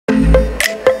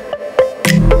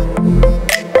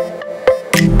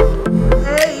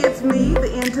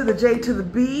J to the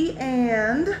B,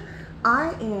 and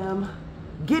I am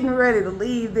getting ready to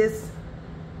leave this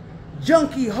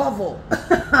junkie hovel.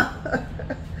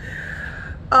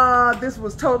 This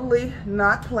was totally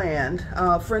not planned.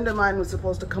 A friend of mine was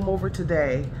supposed to come over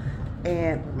today,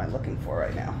 and what am I looking for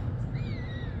right now?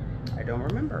 I don't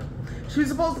remember. She was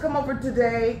supposed to come over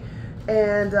today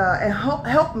and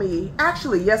help me.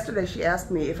 Actually, yesterday she asked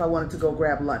me if I wanted to go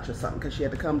grab lunch or something because she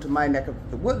had to come to my neck of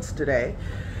the woods today.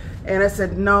 And I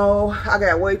said, no, I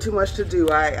got way too much to do.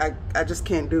 I just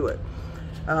can't do it.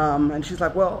 And she's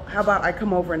like, well, how about I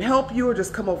come over and help you or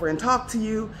just come over and talk to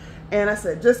you? And I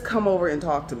said, just come over and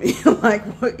talk to me. Like,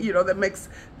 you know, that makes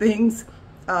things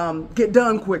get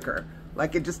done quicker.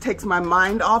 Like, it just takes my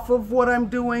mind off of what I'm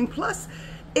doing. Plus,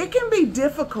 it can be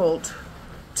difficult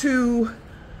to,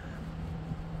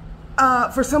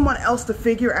 for someone else to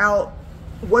figure out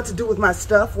what to do with my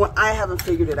stuff when I haven't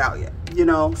figured it out yet, you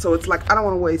know? So it's like, I don't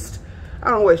want to waste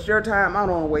your time. I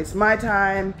don't want to waste my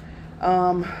time.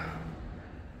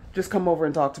 Just come over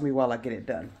and talk to me while I get it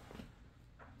done.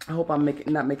 I hope I'm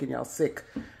not making y'all sick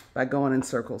by going in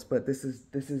circles, but this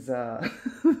is how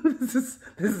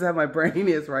my brain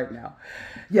is right now.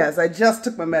 Yes, I just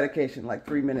took my medication like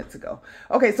 3 minutes ago.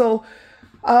 Okay, so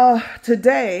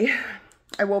today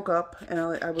I woke up and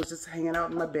I was just hanging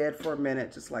out in my bed for a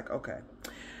minute, just like, okay,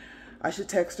 I should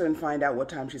text her and find out what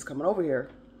time she's coming over here.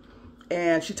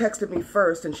 And she texted me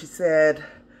first and she said,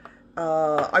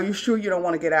 are you sure you don't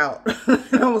want to get out?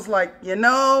 And I was like, you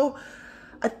know,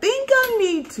 I think I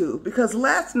need to, because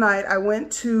last night I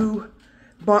went to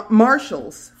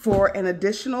Marshall's for an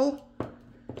additional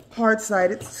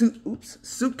hard-sided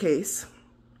suitcase,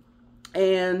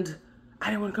 and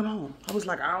I didn't want to come home. I was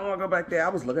like, I don't want to go back there. I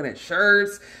was looking at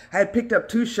shirts. I had picked up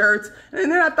 2 shirts,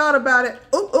 and then I thought about it.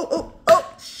 Oh,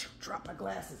 shoot, dropped my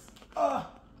glasses. Oh.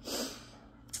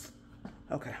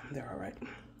 Okay, they're all right.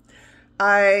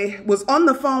 I was on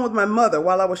the phone with my mother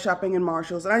while I was shopping in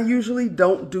Marshall's, and I usually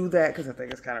don't do that because I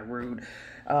think it's kind of rude,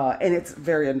 and it's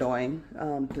very annoying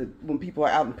when people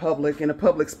are out in public, in a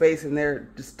public space, and they're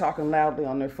just talking loudly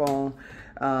on their phone,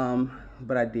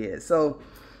 but I did. So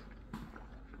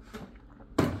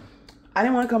I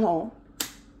didn't want to come home.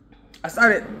 I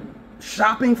started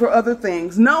shopping for other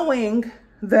things, knowing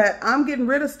that I'm getting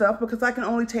rid of stuff because I can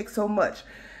only take so much.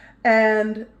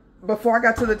 And before I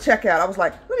got to the checkout, I was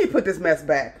like, let me put this mess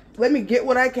back. Let me get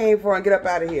what I came for and get up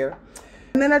out of here.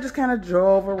 And then I just kind of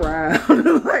drove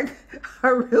around. Like, I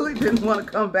really didn't want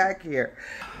to come back here.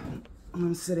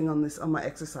 I'm sitting on my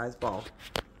exercise ball.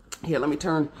 Here, let me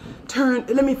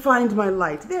let me find my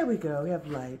light. There we go, we have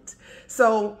light.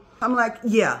 So I'm like,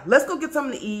 yeah, let's go get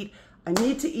something to eat. I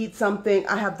need to eat something.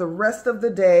 I have the rest of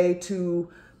the day to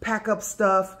pack up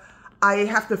stuff. I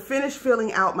have to finish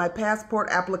filling out my passport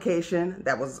application.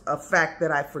 That was a fact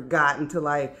that I forgot until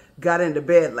I got into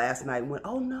bed last night and went,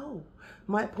 oh no,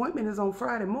 my appointment is on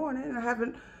Friday morning and I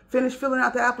haven't finished filling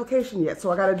out the application yet.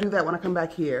 So I got to do that when I come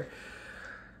back here.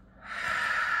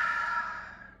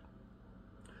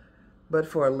 But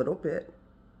for a little bit,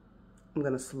 I'm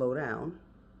going to slow down.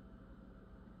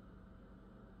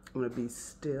 I'm going to be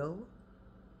still.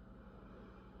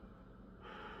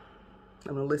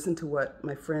 I'm going to listen to what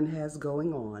my friend has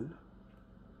going on.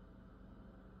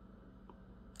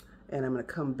 And I'm going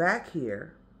to come back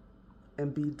here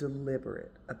and be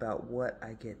deliberate about what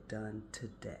I get done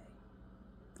today.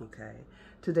 Okay?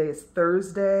 Today is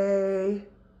Thursday.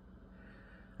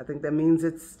 I think that means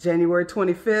it's January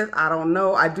 25th. I don't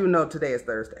know. I do know today is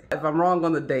Thursday. If I'm wrong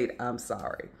on the date, I'm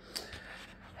sorry.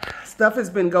 Stuff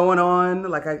has been going on.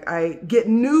 Like, I get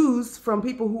news from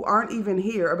people who aren't even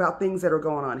here about things that are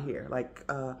going on here. Like,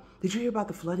 did you hear about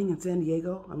the flooding in San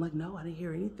Diego? I'm like, no, I didn't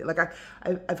hear anything. Like,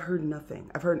 I've heard nothing.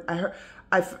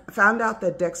 I found out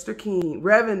that Dexter King,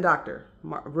 Reverend Dr.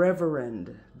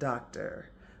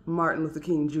 Martin Luther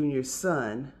King Jr.'s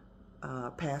son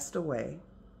passed away.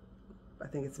 I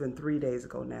think it's been 3 days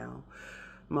ago now,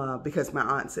 because my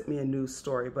aunt sent me a news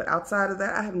story. But outside of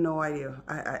that, I have no idea.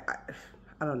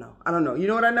 I don't know. I don't know. You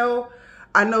know what I know?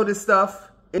 I know this stuff.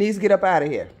 It needs to get up out of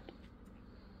here.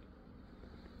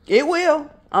 It will.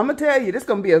 I'm going to tell you, this is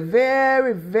going to be a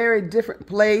very, very different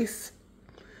place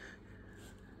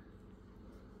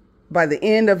by the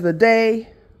end of the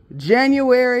day,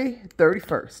 January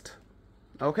 31st.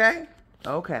 Okay?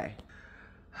 Okay.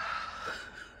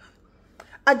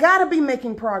 I got to be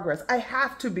making progress. I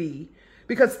have to be.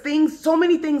 Because so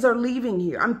many things are leaving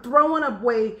here. I'm throwing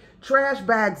away trash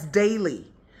bags daily.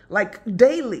 Like,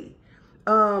 daily.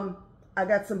 I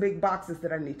got some big boxes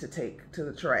that I need to take to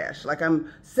the trash. Like, I'm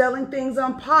selling things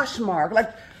on Poshmark.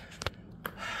 Like,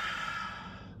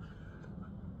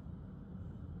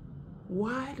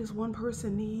 Why does one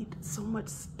person need so much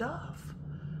stuff?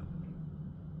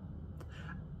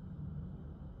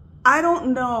 I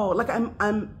don't know. Like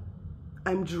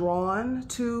I'm drawn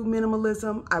to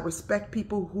minimalism. I respect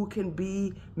people who can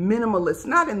be minimalist,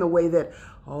 not in the way that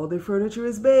all their furniture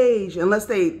is beige, unless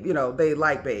they, you know, they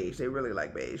like beige. They really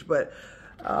like beige. But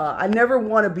I never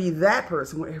want to be that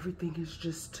person where everything is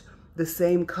just the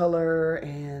same color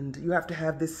and you have to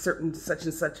have this certain such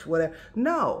and such whatever.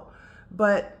 No,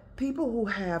 but people who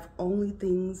have only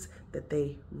things that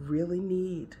they really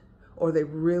need or they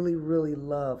really, really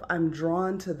love. I'm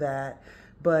drawn to that,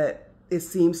 but it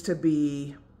seems to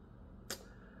be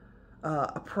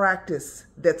a practice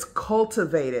that's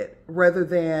cultivated rather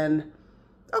than,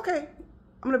 okay,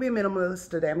 I'm gonna be a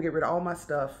minimalist today. I'm gonna get rid of all my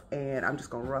stuff and I'm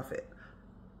just gonna rough it.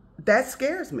 That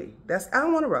scares me. I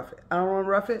don't wanna rough it. I don't wanna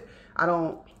rough it. I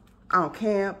don't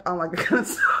camp. I don't like that kind of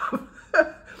stuff.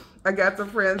 I got some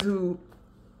friends who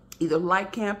either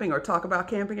like camping or talk about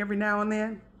camping every now and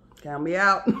then. Count me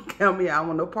out. Count me out. I don't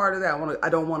want no part of that. I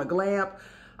don't want to glamp.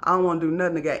 I don't want to do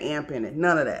nothing that got amp in it.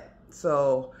 None of that.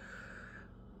 So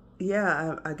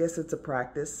yeah, I guess it's a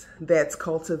practice that's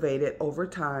cultivated over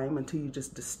time until you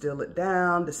just distill it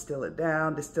down to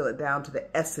the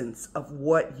essence of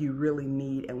what you really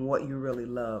need and what you really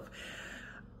love.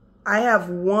 I have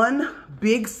one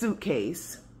big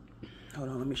suitcase. Hold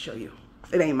on, let me show you.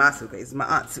 It ain't my suitcase, it's my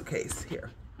aunt's suitcase here.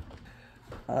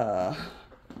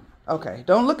 Okay,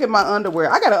 don't look at my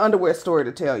underwear. I got an underwear story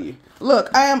to tell you. Look,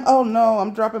 oh no,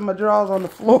 I'm dropping my drawers on the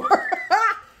floor.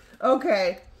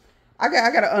 Okay, I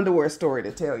got an underwear story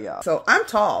to tell y'all. So I'm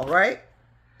tall, right?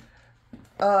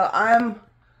 I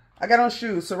got on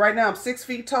shoes. So right now I'm 6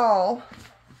 feet tall.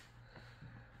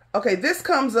 Okay, this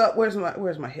comes up, where's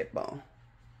my hip bone?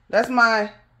 That's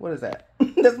my, what is that?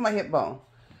 That's my hip bone.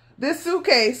 This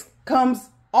suitcase comes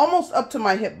almost up to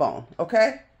my hip bone,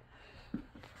 okay?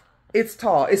 It's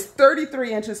tall. It's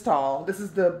 33 inches tall. This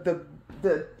is the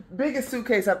biggest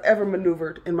suitcase I've ever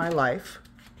maneuvered in my life.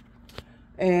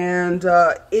 And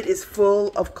it is full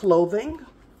of clothing.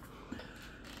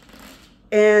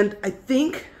 And I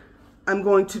think I'm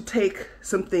going to take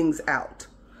some things out.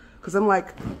 Because I'm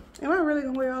like, am I really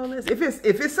going to wear all this? If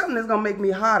it's something that's going to make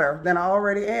me hotter than I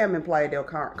already am in Playa del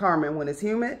Carmen when it's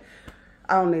humid,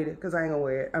 I don't need it because I ain't going to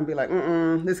wear it. I'm be like,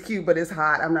 this cute, but it's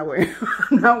hot. I'm not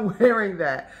wearing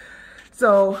that.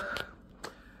 So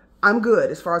I'm good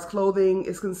as far as clothing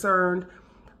is concerned.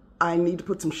 I need to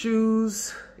put some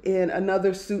shoes in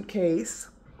another suitcase.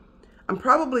 I'm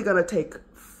probably going to take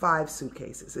 5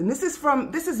 suitcases. And this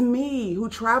is me who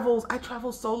travels. I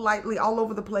travel so lightly all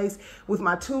over the place with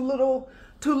my two little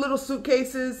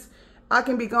suitcases. I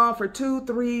can be gone for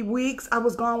 2-3 weeks. I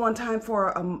was gone one time for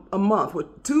a month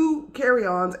with 2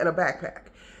 carry-ons and a backpack.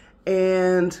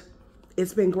 And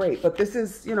it's been great. But this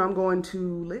is, you know, I'm going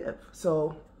to live.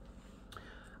 So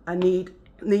I need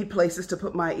places to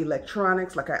put my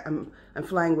electronics. Like I'm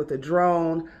flying with a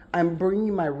drone. I'm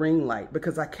bringing my ring light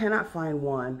because I cannot find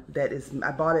one that is,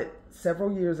 I bought it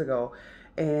several years ago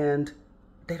and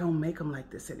they don't make them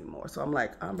like this anymore. So I'm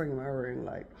like, I'm bringing my ring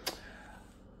light.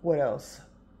 What else?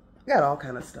 I got all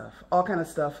kind of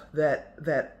stuff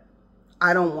that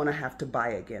I don't want to have to buy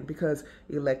again because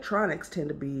electronics tend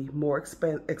to be more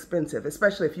expensive,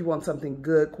 especially if you want something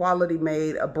good, quality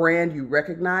made, a brand you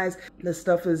recognize. This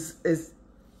stuff is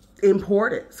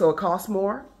imported, so it costs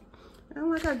more. And I'm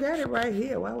like, I got it right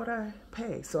here. Why would I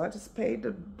pay? So I just paid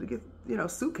to get, you know,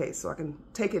 suitcase so I can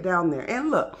take it down there.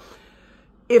 And look,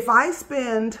 if I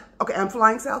spend, okay, I'm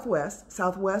flying Southwest.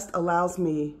 Southwest allows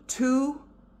me 2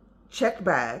 checked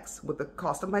bags with the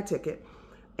cost of my ticket,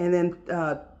 and then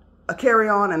a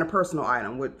carry-on and a personal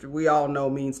item, which we all know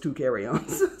means 2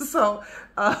 carry-ons. So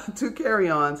 2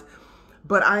 carry-ons,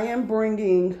 but I am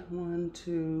bringing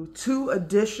 2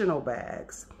 additional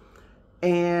bags.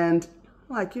 And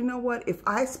like, you know what? If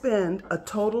I spend a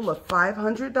total of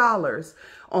 $500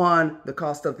 on the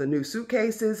cost of the new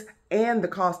suitcases and the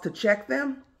cost to check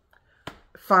them,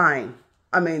 fine.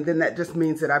 I mean, then that just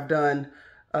means that I've done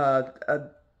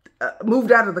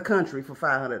moved out of the country for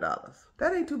 $500.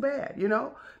 That ain't too bad, you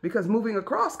know, because moving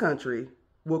across country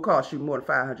will cost you more than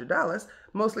 $500,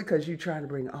 mostly because you're trying to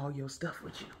bring all your stuff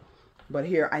with you. But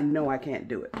here, I know I can't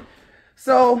do it.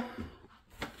 So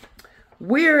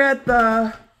we're at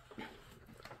the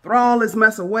throw all this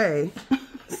mess away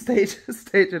stage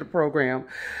of the program.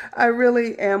 I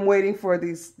really am waiting for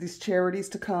these charities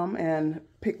to come and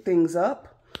pick things up.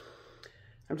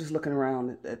 I'm just looking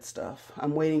around at stuff.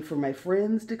 I'm waiting for my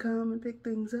friends to come and pick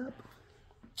things up.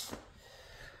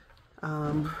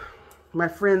 My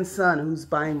friend's son who's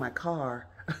buying my car,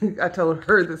 I told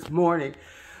her this morning,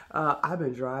 I've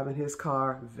been driving his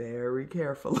car very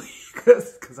carefully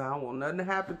because I don't want nothing to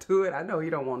happen to it. I know he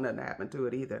don't want nothing to happen to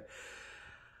it either.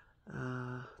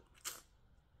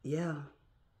 Yeah.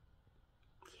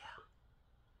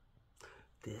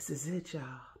 This is it, y'all.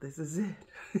 This is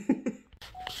it.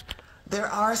 There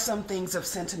are some things of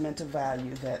sentimental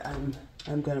value that I'm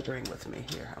gonna bring with me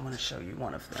here. I want to show you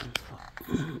one of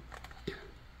them.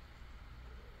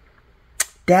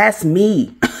 That's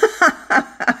me.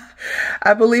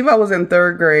 I believe I was in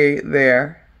 3rd grade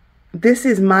there. This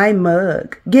is my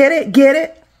mug. Get it? Get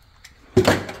it?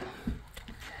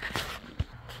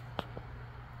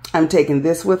 I'm taking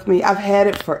this with me. I've had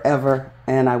it forever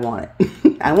and I want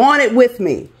it. I want it with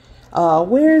me.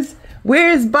 Where's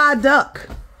Duck?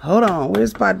 Hold on,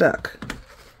 where's Duck?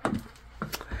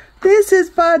 This is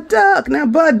Duck. Now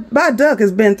Duck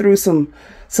has been through some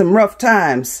rough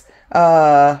times.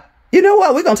 You know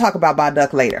what? We're going to talk about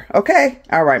Duck later. Okay?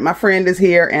 All right. My friend is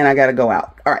here and I got to go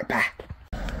out. All right. Bye.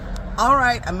 All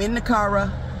right. I'm in the car.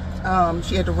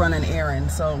 She had to run an errand.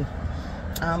 So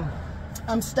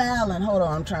I'm styling. Hold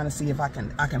on. I'm trying to see if I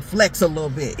can flex a little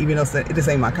bit, even though this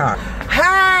ain't my car.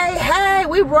 Hey,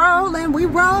 we rolling. We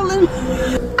rolling.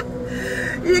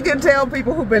 You can tell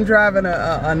people who've been driving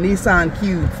a Nissan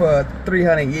Cube for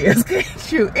 300 years.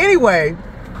 Can't you? Anyway,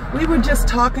 we were just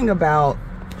talking about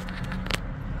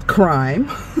crime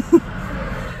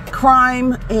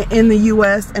in the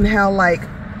US and how, like,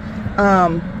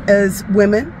 as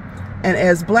women and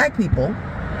as Black people,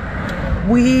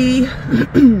 we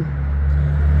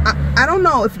I don't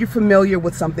know if you're familiar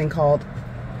with something called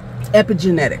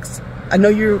epigenetics. I know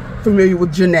you're familiar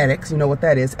with genetics. You know what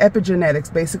that is.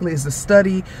 Epigenetics basically is the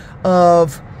study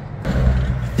of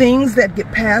things that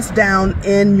get passed down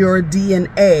in your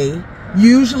DNA,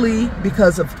 usually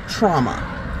because of trauma.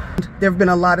 There have been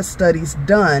a lot of studies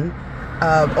done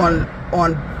on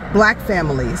Black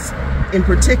families in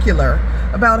particular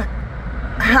about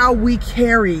how we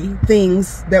carry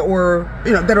things that were,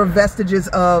 that are vestiges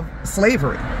of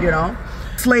slavery,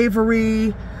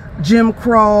 slavery, Jim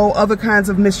Crow, other kinds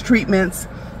of mistreatments,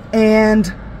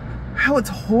 and how it's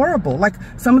horrible. Like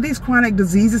some of these chronic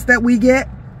diseases that we get.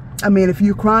 I mean, if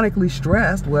you're chronically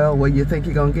stressed, well, what do you think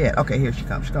you're gonna get? Okay, here she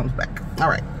comes. She comes back. All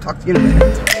right, talk to you in a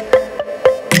minute.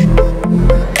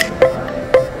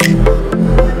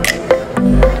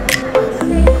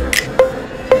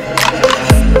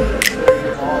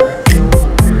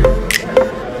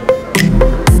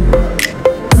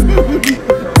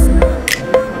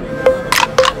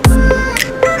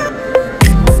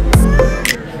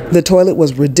 The toilet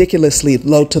was ridiculously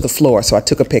low to the floor, so I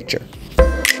took a picture.